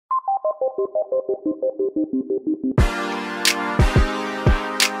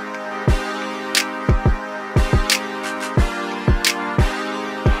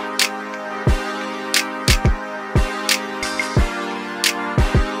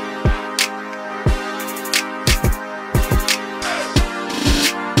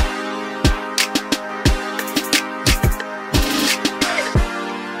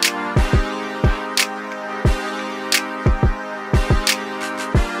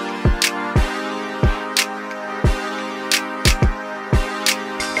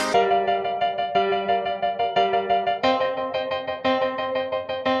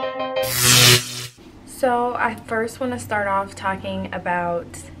So I first want to start off talking about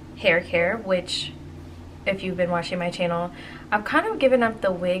hair care, which if you've been watching my channel, I've kind of given up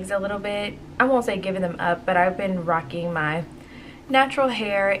the wigs a little bit. I won't say giving them up, but I've been rocking my natural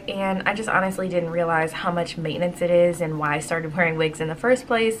hair, and I just honestly didn't realize how much maintenance it is and why I started wearing wigs in the first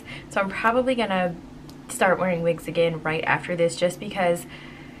place. So I'm probably gonna start wearing wigs again right after this, just because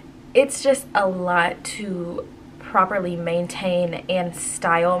it's just a lot to properly maintain and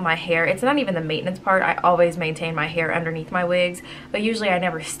style my hair. It's not even the maintenance part. I always maintain my hair underneath my wigs, but usually I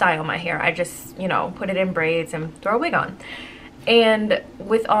never style my hair. I just, you know, put it in braids and throw a wig on. And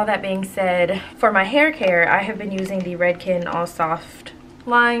with all that being said, for my hair care, I have been using the Redken All Soft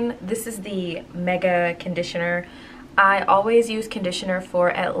line. This is the Mega Conditioner. I always use conditioner for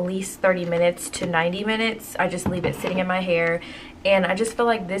at least 30 minutes to 90 minutes. I just leave it sitting in my hair, and I just feel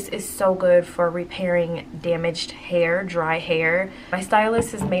like this is so good for repairing damaged hair, dry hair. My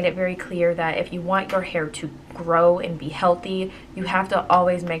stylist has made it very clear that if you want your hair to grow and be healthy, you have to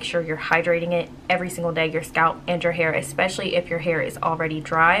always make sure you're hydrating it every single day, your scalp and your hair, especially if your hair is already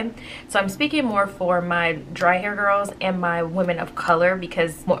dry. So I'm speaking more for my dry hair girls and my women of color,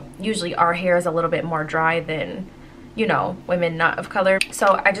 because usually our hair is a little bit more dry than, you know, women not of color.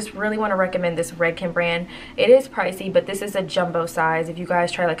 So I just really want to recommend this Redken brand. It is pricey, but this is a jumbo size. If you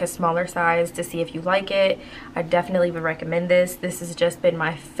guys try like a smaller size to see if you like it, I definitely would recommend this. This has just been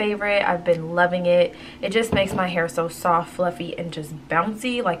my favorite. I've been loving it. It just makes my hair so soft, fluffy, and just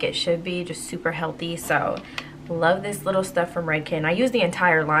bouncy like it should be, just super healthy. So love this little stuff from Redken. I use the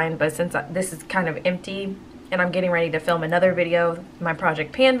entire line, but since this is kind of empty and I'm getting ready to film another video, my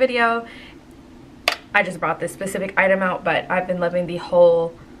Project Pan video, I just brought this specific item out, but I've been loving the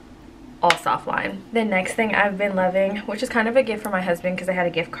whole All Soft line. The next thing I've been loving, which is kind of a gift for my husband because I had a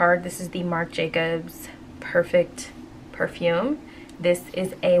gift card, this is the Marc Jacobs Perfect perfume. This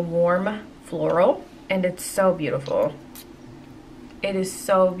is a warm floral, and it's so beautiful. It is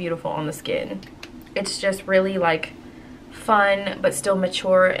so beautiful on the skin. It's just really like fun but still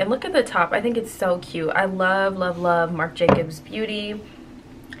mature, and look at the top. I think it's so cute. I love, love, love Marc Jacobs beauty,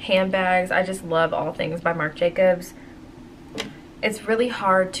 handbags. I just love all things by Marc Jacobs. It's really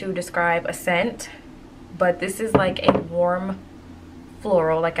hard to describe a scent, but this is like a warm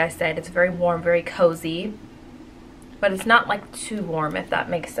floral. Like I said, it's very warm, very cozy, but it's not like too warm, if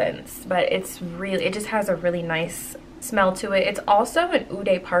that makes sense. But it's really, it just has a really nice smell to it. It's also an Eau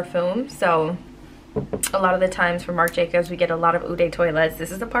de Parfum, so a lot of the times for Marc Jacobs we get a lot of Eau de Toilettes.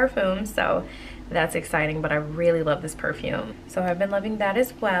 This is a parfum, so that's exciting, but I really love this perfume. So I've been loving that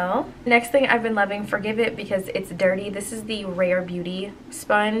as well. Next thing I've been loving, forgive it because it's dirty, this is the Rare Beauty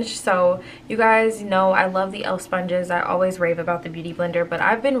sponge. So you guys know I love the e.l.f. sponges. I always rave about the Beauty Blender, but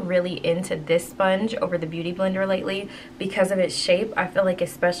I've been really into this sponge over the Beauty Blender lately because of its shape. I feel like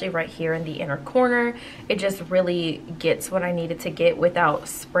especially right here in the inner corner, it just really gets what I needed to get without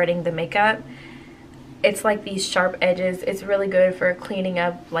spreading the makeup. It's like these sharp edges. It's really good for cleaning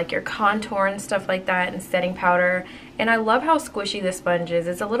up like your contour and stuff like that, and setting powder. And I love how squishy this sponge is.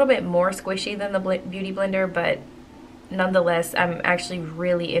 It's a little bit more squishy than the Beauty Blender, but nonetheless, I'm actually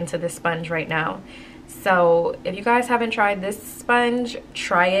really into this sponge right now. So if you guys haven't tried this sponge,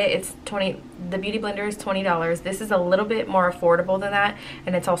 try it. It's the Beauty Blender is $20. This is a little bit more affordable than that,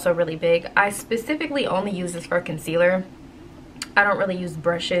 and it's also really big. I specifically only use this for concealer. I don't really use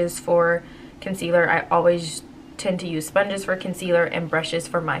brushes for concealer. I always tend to use sponges for concealer and brushes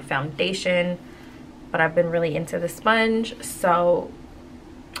for my foundation, but I've been really into the sponge. So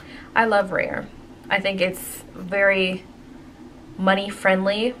I love Rare. I think it's very money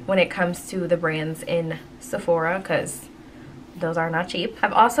friendly when it comes to the brands in Sephora, because those are not cheap.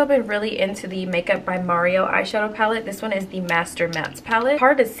 I've also been really into the Makeup by Mario eyeshadow palette. This one is the Master Mattes palette.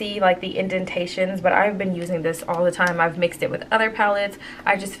 Hard to see like the indentations, but I've been using this all the time. I've mixed it with other palettes.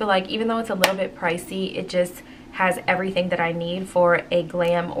 I just feel like even though it's a little bit pricey, it just has everything that I need for a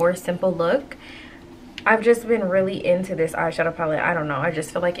glam or simple look. I've just been really into this eyeshadow palette. I don't know, I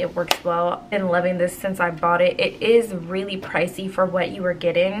just feel like it works well. I've been loving this since I bought it. It is really pricey for what you are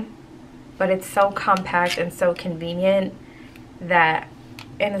getting. but it's so compact and so convenient that,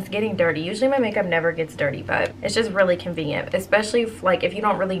 and it's getting dirty. Usually my makeup never gets dirty, but it's just really convenient, especially if, like, if you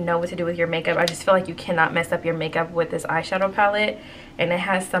don't really know what to do with your makeup. I just feel like you cannot mess up your makeup with this eyeshadow palette, and it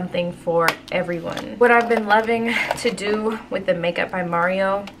has something for everyone. What I've been loving to do with the Makeup by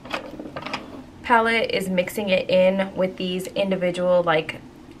Mario palette is mixing it in with these individual like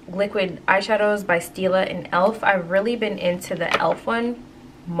liquid eyeshadows by Stila and Elf. I've really been into the Elf one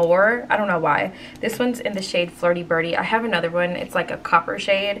more. I don't know why. This one's in the shade Flirty Birdie. I have another one. It's like a copper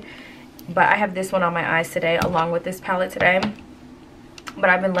shade, but I have this one on my eyes today along with this palette today.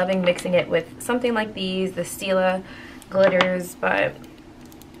 But I've been loving mixing it with something like these, the Stila glitters, but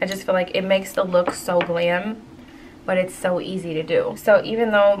I just feel like it makes the look so glam, but it's so easy to do. So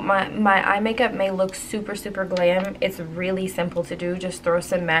even though my eye makeup may look super glam, it's really simple to do. Just throw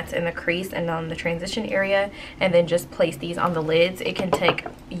some mattes in the crease and on the transition area, and then just place these on the lids. It can take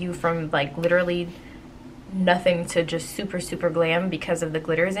you from like literally nothing to just super glam because of the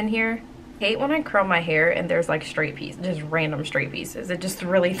glitters in here. I hate when I curl my hair and there's like straight pieces, just random straight pieces. It just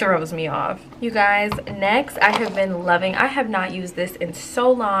really throws me off. You guys, next I have been loving, I have not used this in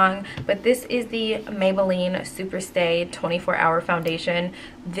so long, but this is the Maybelline Superstay 24-hour foundation.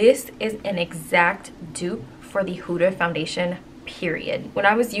 This is an exact dupe for the Huda foundation, period. When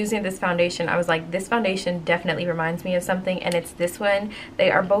I was using this foundation, I was like, this foundation definitely reminds me of something, and it's this one.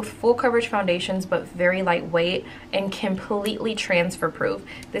 They are both full coverage foundations, but very lightweight and completely transfer proof.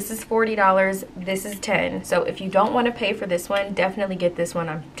 This is $40, this is $10. So if you don't want to pay for this one, definitely get this one.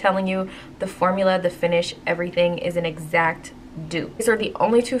 I'm telling you, the formula, the finish, everything is an exact dupe. These are the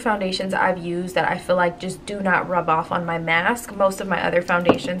only two foundations I've used that I feel like just do not rub off on my mask. Most of my other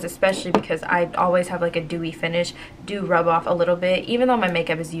foundations, especially because I always have like a dewy finish, do rub off a little bit, even though my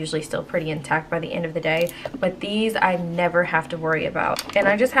makeup is usually still pretty intact by the end of the day. But these I never have to worry about. And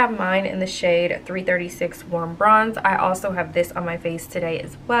I just have mine in the shade 336 Warm Bronze. I also have this on my face today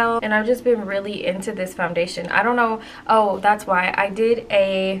as well, and I've just been really into this foundation. I don't know, oh, that's why I did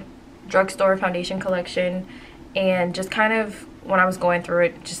a drugstore foundation collection, and just kind of when I was going through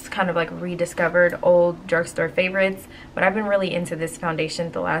it, just kind of like rediscovered old drugstore favorites. But I've been really into this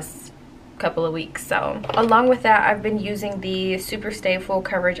foundation the last couple of weeks. So along with that, I've been using the Superstay Full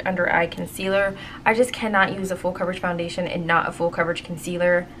Coverage Under Eye Concealer. I just cannot use a full coverage foundation and not a full coverage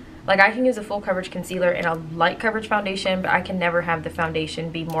concealer. Like, I can use a full coverage concealer and a light coverage foundation, but I can never have the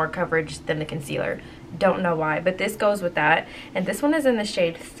foundation be more coverage than the concealer. Don't know why, but this goes with that. And this one is in the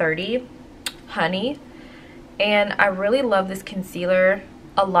shade 30 Honey. And I really love this concealer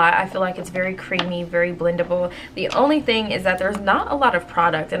a lot. I feel like it's very creamy, very blendable. The only thing is that there's not a lot of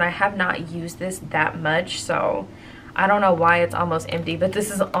product, and I have not used this that much, so I don't know why it's almost empty, but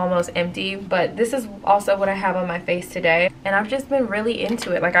this is almost empty. But this is also what I have on my face today, and I've just been really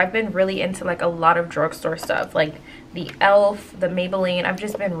into it. Like, I've been really into like a lot of drugstore stuff, like the Elf, the Maybelline. I've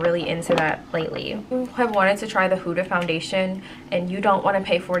just been really into that lately. If you have wanted to try the Huda foundation and you don't want to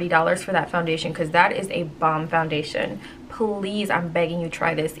pay $40 for that foundation, because that is a bomb foundation, please, I'm begging you,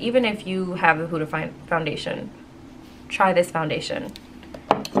 try this. Even if you have the Huda foundation, try this foundation,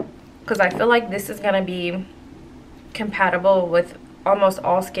 because I feel like this is gonna be compatible with almost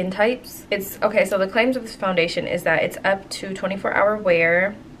all skin types. It's okay, so the claims of this foundation is that it's up to 24-hour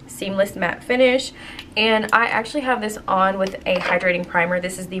wear, seamless matte finish, and I actually have this on with a hydrating primer.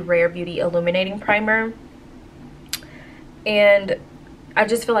 This is the Rare Beauty Illuminating Primer, and I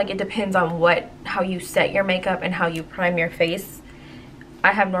just feel like it depends on how you set your makeup and how you prime your face.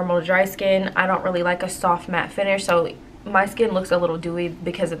 I have normal dry skin. I don't really like a soft matte finish, so my skin looks a little dewy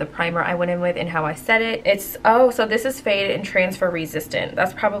because of the primer I went in with and how I set it. It's, oh, so this is fade and transfer resistant.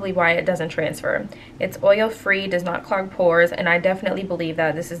 That's probably why it doesn't transfer. It's oil free, does not clog pores, and I definitely believe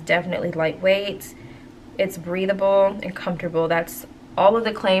that. This is definitely lightweight. It's breathable and comfortable. That's all of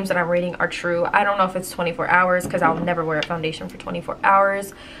the claims that I'm reading are true. I don't know if it's 24 hours because I'll never wear a foundation for 24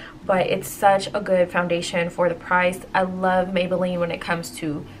 hours, but it's such a good foundation for the price. I love Maybelline when it comes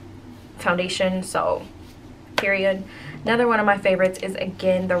to foundation, so period. Another one of my favorites is,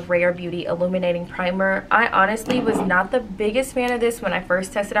 again, the Rare Beauty Illuminating Primer. I honestly was not the biggest fan of this when I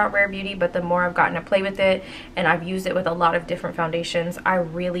first tested out Rare Beauty, but the more I've gotten to play with it and I've used it with a lot of different foundations, I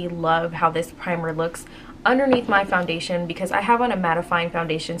really love how this primer looks underneath my foundation, because I have on a mattifying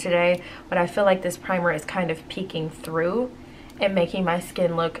foundation today, but I feel like this primer is kind of peeking through and making my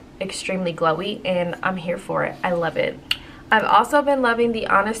skin look extremely glowy, and I'm here for it. I love it. I've also been loving the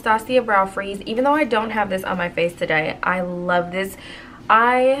Anastasia Brow Freeze. Even though I don't have this on my face today, I love this.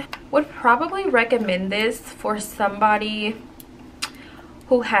 I would probably recommend this for somebody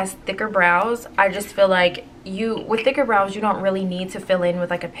who has thicker brows. I just feel like with thicker brows, you don't really need to fill in with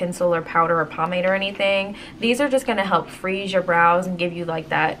like a pencil or powder or pomade or anything. These are just going to help freeze your brows and give you like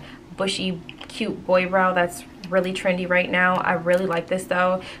that bushy cute boy brow that's really trendy right now. I really like this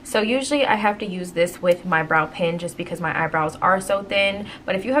though. So usually I have to use this with my brow pen just because my eyebrows are so thin,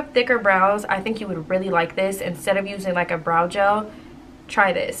 but if you have thicker brows, I think you would really like this. Instead of using like a brow gel,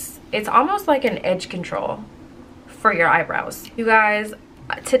 try this. It's almost like an edge control for your eyebrows. You guys,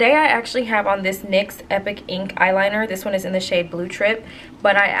 today I actually have on this NYX Epic Ink eyeliner. This one is in the shade Blue Trip,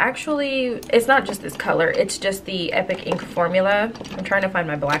 but it's not just this color, it's just the Epic Ink formula. I'm trying to find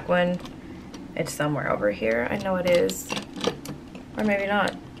my black one. It's somewhere over here. I know it is, or maybe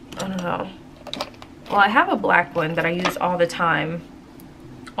not. I don't know. Well, I have a black one that I use all the time,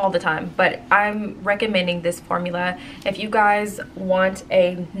 but I'm recommending this formula. If you guys want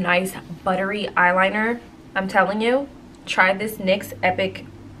a nice buttery eyeliner, I'm telling you, try this NYX Epic,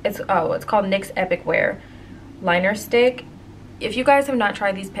 it's called NYX Epic Wear liner stick. If you guys have not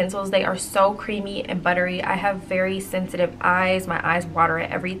tried these pencils, they are so creamy and buttery. I have very sensitive eyes. My eyes water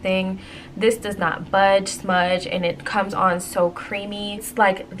at everything. This does not budge, smudge, and it comes on so creamy. It's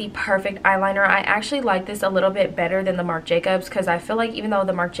like the perfect eyeliner. I actually like this a little bit better than the Marc Jacobs because I feel like even though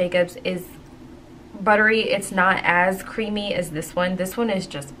the Marc Jacobs is buttery, it's not as creamy as this one. This one is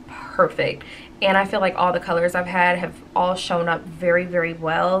just perfect, and I feel like all the colors I've had have all shown up very, very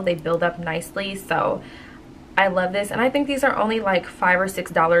well. They build up nicely, so I love this, and I think these are only like $5 or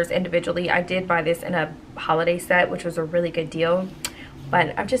 $6 individually. I did buy this in a holiday set, which was a really good deal,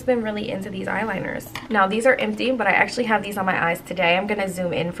 but I've just been really into these eyeliners. Now these are empty, but I actually have these on my eyes today. I'm gonna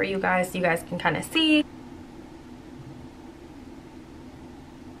zoom in for you guys so you guys can kind of see.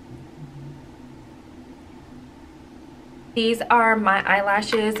 These are my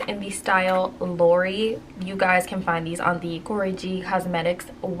eyelashes in the style Lori. You guys can find these on the Cori Cosmetics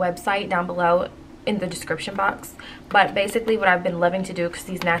website down below in the description box. But basically what I've been loving to do, because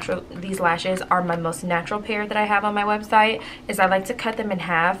these lashes are my most natural pair that I have on my website, is I like to cut them in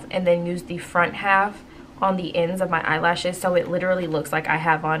half and then use the front half on the ends of my eyelashes, so it literally looks like I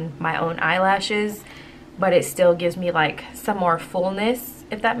have on my own eyelashes, but it still gives me like some more fullness,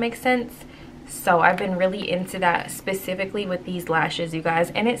 if that makes sense. So I've been really into that specifically with these lashes, you guys,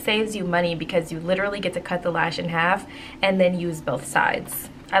 and it saves you money because you literally get to cut the lash in half and then use both sides.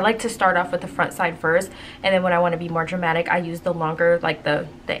 I like to start off with the front side first, and then when I want to be more dramatic, I use the longer, like the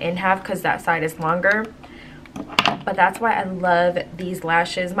end half, because that side is longer. But that's why I love these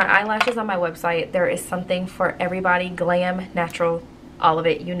lashes. My eyelashes on my website, there is something for everybody. Glam, natural, all of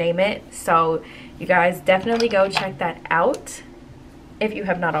it, you name it. So you guys definitely go check that out if you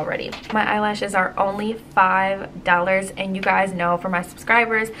have not already. My eyelashes are only $5, and you guys know, for my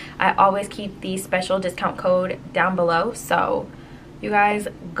subscribers, I always keep the special discount code down below, so you guys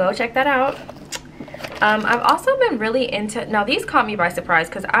go check that out. I've also been really into, now these caught me by surprise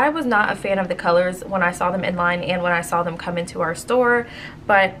because I was not a fan of the colors when I saw them in line and when I saw them come into our store,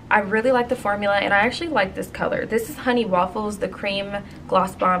 but I really like the formula, and I actually like this color. This is Honey Waffles, the Cream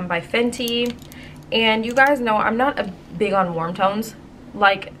Gloss Bomb by Fenty, and you guys know I'm not big on warm tones,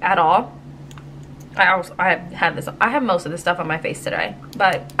 like at all. I have most of the stuff on my face today,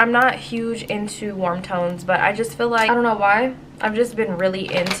 but I'm not huge into warm tones. But I just feel like, I don't know why, I've just been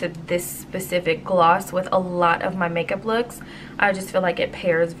really into this specific gloss with a lot of my makeup looks. I just feel like it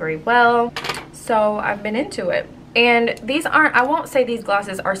pairs very well, so I've been into it. And these aren't, I won't say these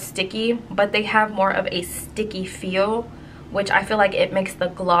glosses are sticky, but they have more of a sticky feel, which I feel like it makes the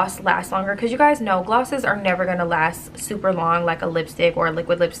gloss last longer, because you guys know glosses are never going to last super long like a lipstick or a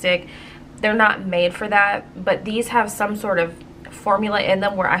liquid lipstick. They're not made for that, but these have some sort of formula in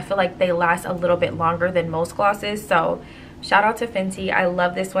them where I feel like they last a little bit longer than most glosses. So shout out to Fenty. I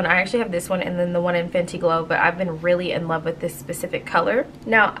love this one. I actually have this one and then the one in Fenty Glow, but I've been really in love with this specific color.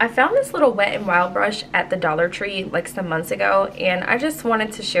 Now, I found this little Wet n Wild brush at the Dollar Tree like some months ago, and I just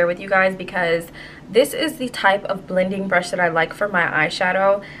wanted to share with you guys because this is the type of blending brush that I like for my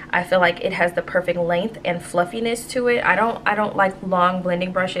eyeshadow. I feel like it has the perfect length and fluffiness to it. I don't like long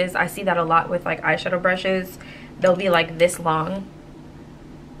blending brushes. I see that a lot with like eyeshadow brushes. They'll be like this long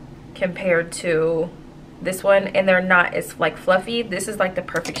compared to this one, and they're not as like fluffy. This is like the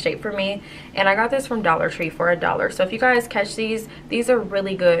perfect shape for me, and I got this from Dollar Tree for $1. So if you guys catch these are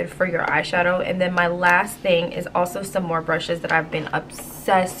really good for your eyeshadow. And then my last thing is also some more brushes that I've been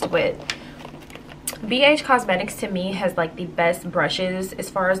obsessed with. BH Cosmetics to me has like the best brushes as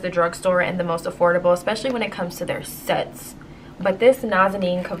far as the drugstore and the most affordable, especially when it comes to their sets. But this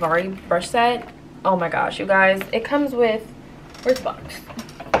Nazanin Kavari brush set, oh my gosh, you guys, it comes with, where's the box?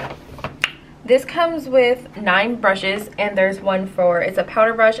 This comes with 9 brushes, and there's one for, it's a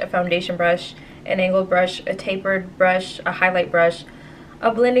powder brush, a foundation brush, an angled brush, a tapered brush, a highlight brush,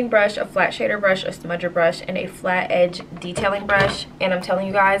 a blending brush, a flat shader brush, a smudger brush, and a flat edge detailing brush. And I'm telling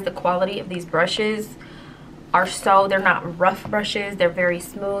you guys, the quality of these brushes are they're not rough brushes, they're very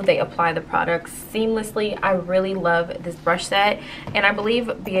smooth, they apply the products seamlessly. I really love this brush set, and I believe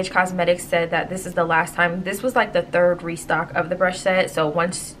BH Cosmetics said that this is the last time. This was like the third restock of the brush set, so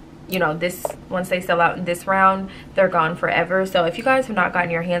once you know once they sell out in this round, they're gone forever. So if you guys have not gotten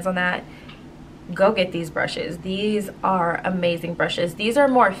your hands on that, go get these brushes. These are amazing brushes. These are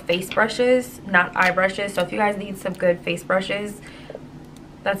more face brushes, not eye brushes, so if you guys need some good face brushes,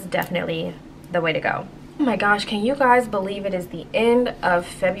 that's definitely the way to go. Oh my gosh, can you guys believe it is the end of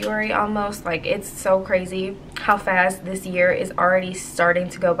February almost? Like, it's so crazy how fast this year is already starting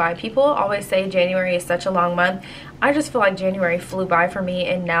to go by. People always say January is such a long month. I just feel like January flew by for me,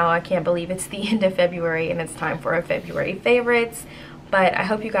 and now I can't believe it's the end of February and it's time for a February favorites. But I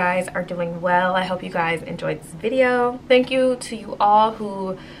hope you guys are doing well. I hope you guys enjoyed this video. Thank you to you all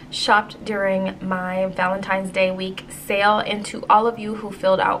who shopped during my Valentine's Day week sale, and to all of you who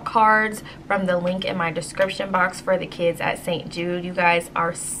filled out cards from the link in my description box for the kids at St. Jude. You guys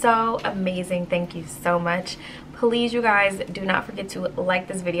are so amazing. Thank you so much. Please, you guys, do not forget to like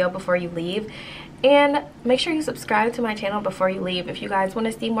this video before you leave, and make sure you subscribe to my channel before you leave if you guys want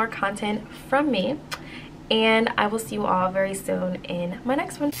to see more content from me. And I will see you all very soon in my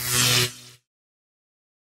next one.